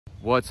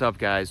What's up,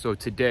 guys? So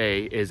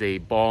today is a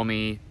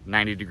balmy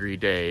 90-degree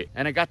day,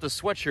 and I got the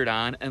sweatshirt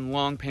on and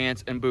long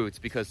pants and boots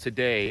because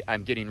today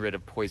I'm getting rid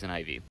of poison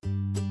ivy.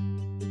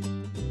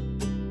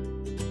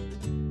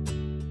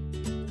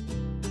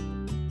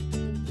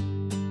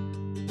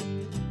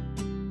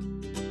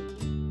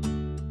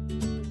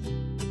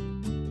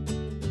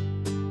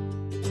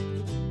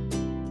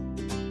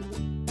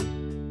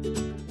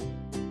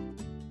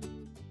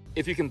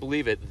 If you can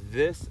believe it,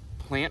 this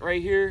plant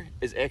right here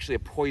is actually a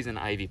poison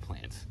ivy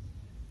plant.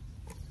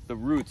 The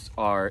roots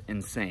are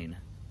insane.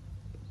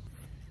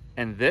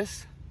 And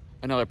this,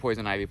 another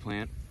poison ivy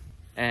plant.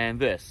 And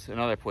this,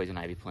 another poison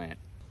ivy plant.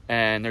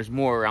 And there's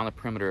more around the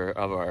perimeter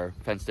of our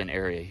fenced-in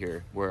area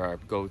here where our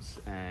goats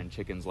and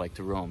chickens like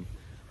to roam.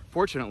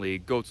 Fortunately,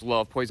 goats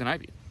love poison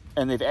ivy.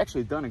 And they've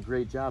actually done a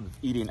great job of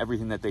eating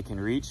everything that they can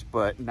reach,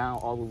 but now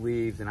all the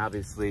leaves and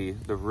obviously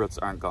the roots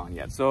aren't gone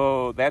yet.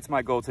 So that's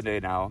my goal today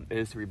now,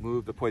 is to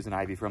remove the poison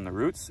ivy from the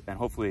roots and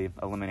hopefully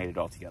eliminate it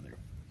altogether.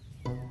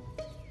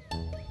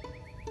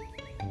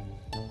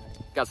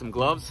 Got some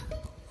gloves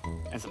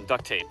and some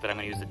duct tape that I'm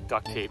gonna use to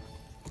duct tape.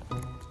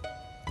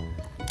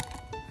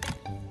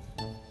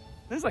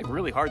 This is like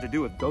really hard to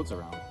do with goats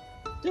around.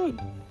 Dude,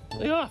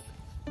 lay off.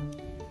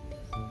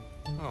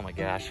 Oh my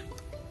gosh.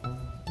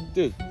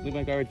 Dude, leave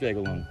my garbage bag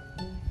alone.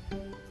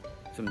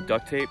 Some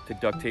duct tape to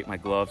duct tape my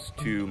gloves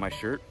to my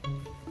shirt.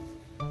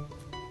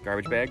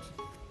 Garbage bags.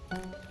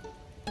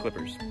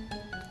 Clippers.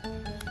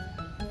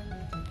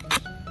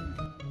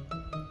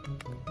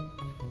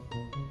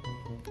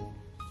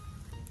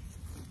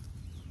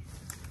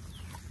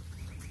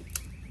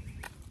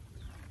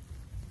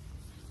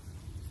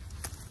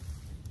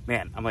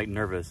 Man, I'm like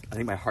nervous. I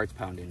think my heart's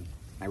pounding.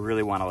 I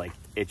really want to like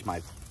itch my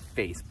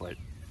face, but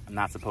I'm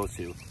not supposed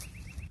to.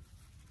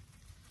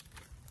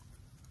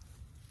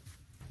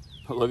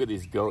 But look at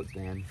these goats,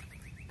 man.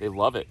 They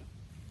love it.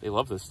 They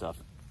love this stuff.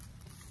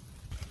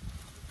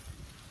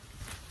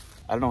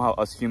 I don't know how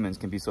us humans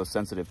can be so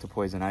sensitive to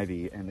poison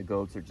ivy and the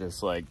goats are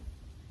just like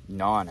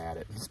gnawing at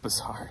it. It's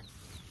bizarre.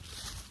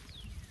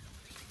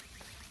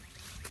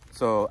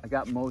 So I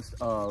got most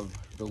of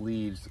the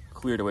leaves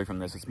cleared away from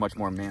this. It's much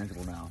more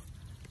manageable now.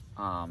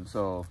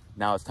 So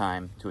now it's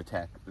time to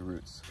attack the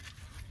roots.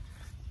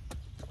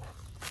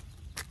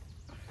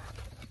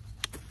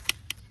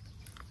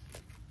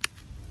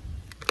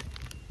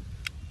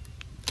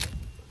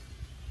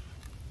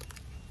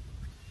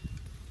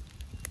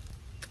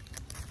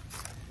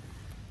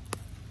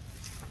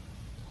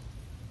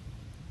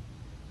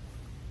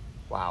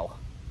 Wow.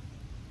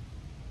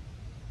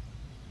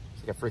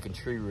 It's like a freaking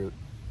tree root.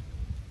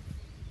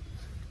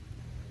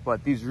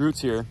 But these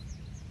roots here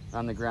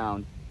on the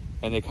ground,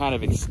 and they kind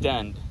of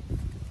extend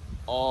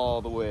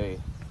all the way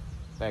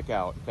back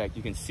out. In fact,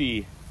 you can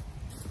see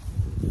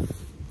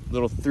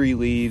little 3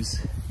 leaves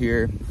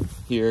here,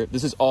 here.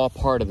 This is all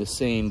part of the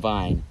same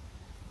vine,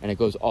 and it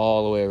goes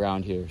all the way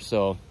around here.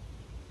 So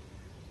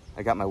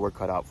I got my work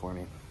cut out for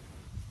me.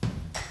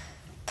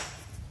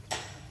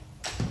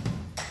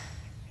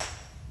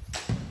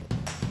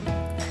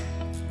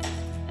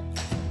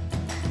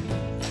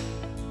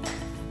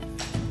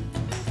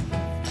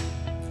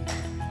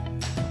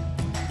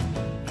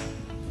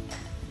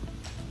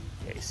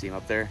 See him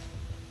up there?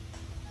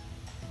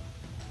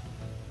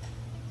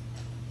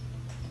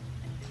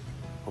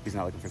 Hope he's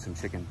not looking for some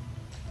chicken.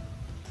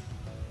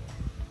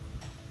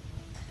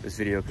 This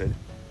video could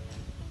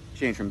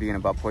change from being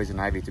about poison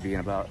ivy to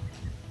being about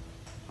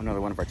another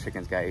one of our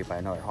chickens got ate by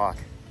another hawk.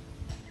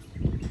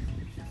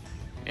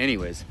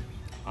 Anyways,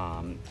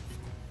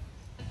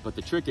 but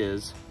the trick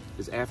is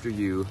after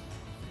you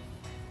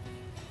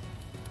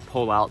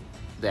pull out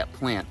that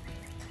plant,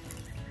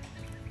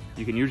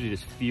 you can usually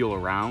just feel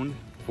around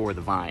for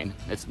the vine.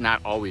 It's not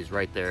always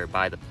right there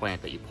by the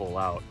plant that you pull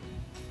out.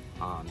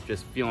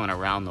 Just feeling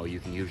around though, you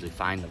can usually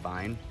find the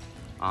vine.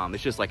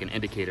 It's just like an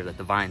indicator that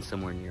the vine's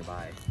somewhere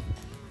nearby.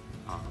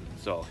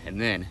 And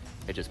then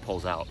it just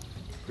pulls out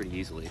pretty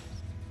easily.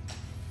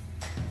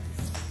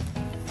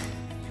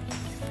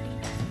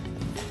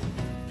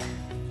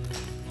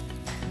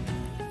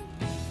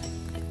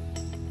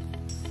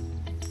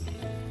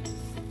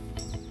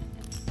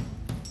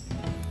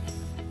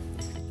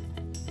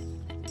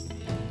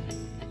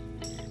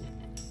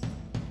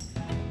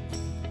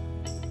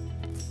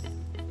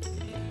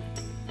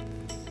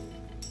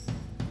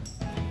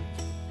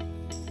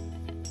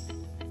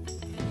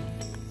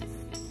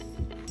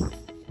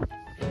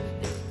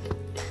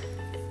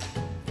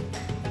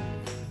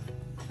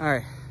 All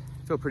right,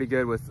 feel pretty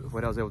good with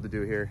what I was able to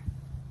do here.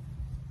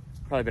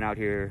 Probably been out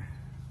here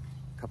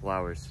a couple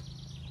hours,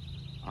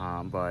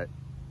 but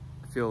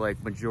I feel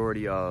like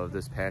majority of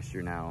this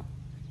pasture now,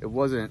 it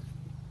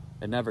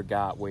never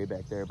got way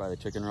back there by the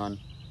chicken run.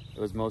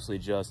 It was mostly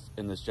just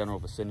in this general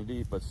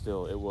vicinity, but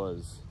still it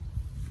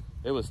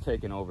was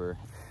taken over.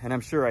 And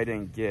I'm sure I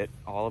didn't get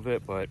all of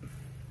it, but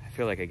I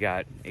feel like I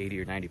got 80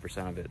 or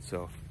 90% of it.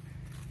 So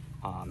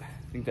I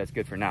think that's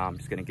good for now. I'm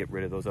just gonna get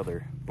rid of those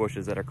other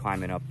bushes that are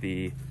climbing up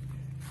the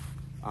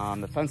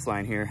fence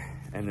line here,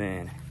 and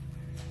then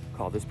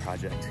call this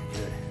project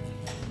good.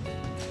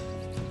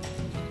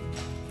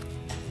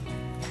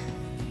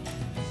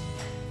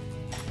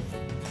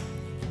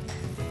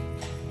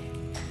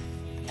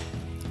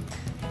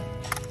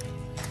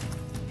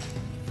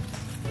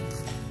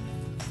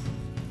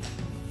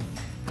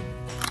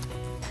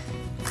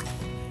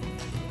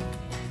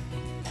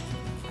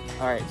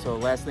 All right, so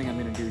last thing I'm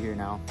gonna do here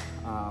now,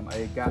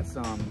 I got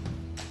some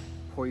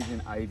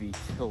poison ivy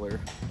tiller.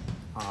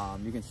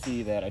 You can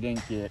see that I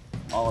didn't get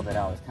all of it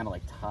out. It's kind of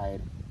like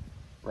tied,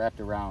 wrapped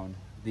around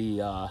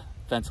the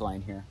fence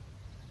line here.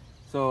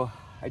 So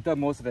I dug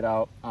most of it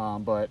out,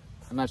 but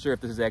I'm not sure if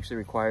this is actually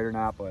required or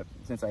not, but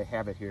since I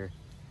have it here,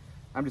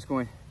 I'm just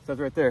going, it says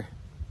right there,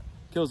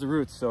 kills the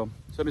roots. So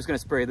I'm just gonna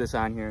spray this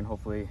on here and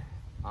hopefully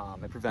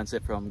it prevents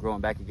it from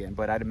growing back again.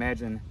 But I'd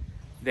imagine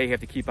they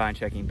have to keep on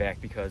checking back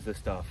because this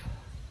stuff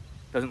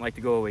doesn't like to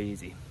go away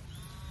easy.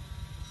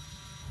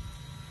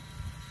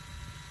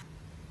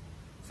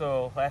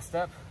 So last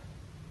step,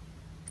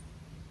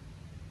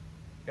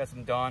 got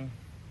some Dawn,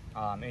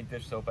 any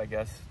dish soap I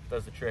guess,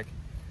 does the trick.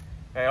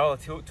 Okay, all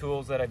the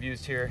tools that I've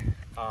used here,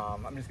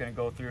 I'm just gonna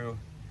go through,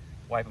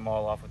 wipe them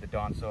all off with the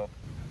Dawn soap.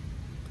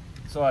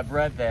 So I've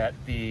read that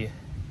the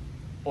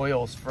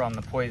oils from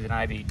the poison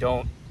ivy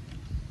don't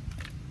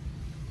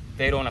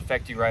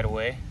affect you right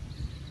away.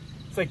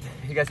 It's like,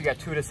 you got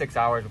 2 to 6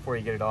 hours before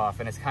you get it off,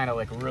 and it's kind of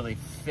like a really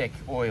thick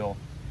oil,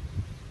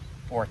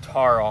 or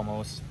tar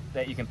almost,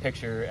 that you can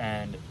picture,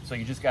 and so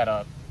you just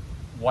gotta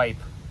wipe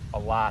a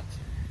lot,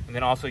 and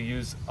then also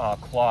use a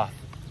cloth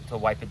to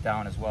wipe it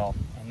down as well.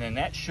 And then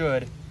that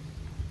should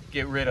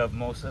get rid of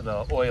most of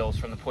the oils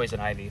from the poison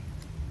ivy.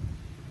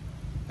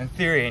 In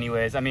theory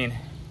anyways. I mean,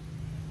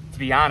 to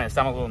be honest,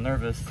 I'm a little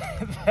nervous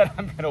that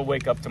I'm gonna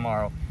wake up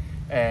tomorrow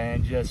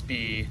and just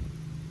be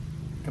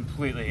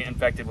completely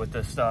infected with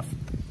this stuff,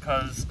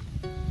 because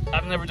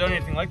I've never done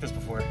anything like this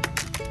before.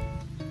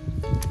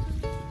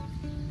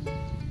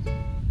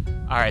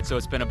 All right, so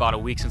it's been about a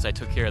week since I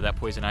took care of that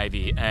poison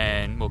ivy,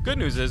 and well, good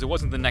news is it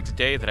wasn't the next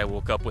day that I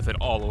woke up with it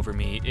all over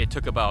me. It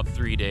took about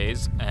 3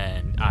 days,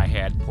 and I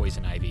had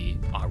poison ivy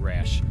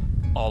rash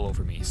all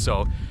over me.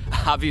 So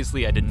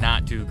obviously I did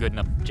not do a good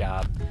enough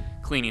job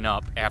cleaning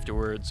up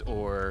afterwards,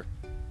 or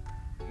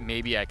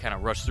maybe I kind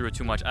of rushed through it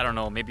too much. I don't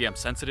know, maybe I'm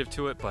sensitive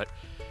to it, but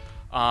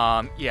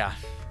yeah,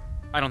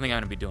 I don't think I'm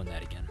gonna be doing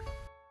that again.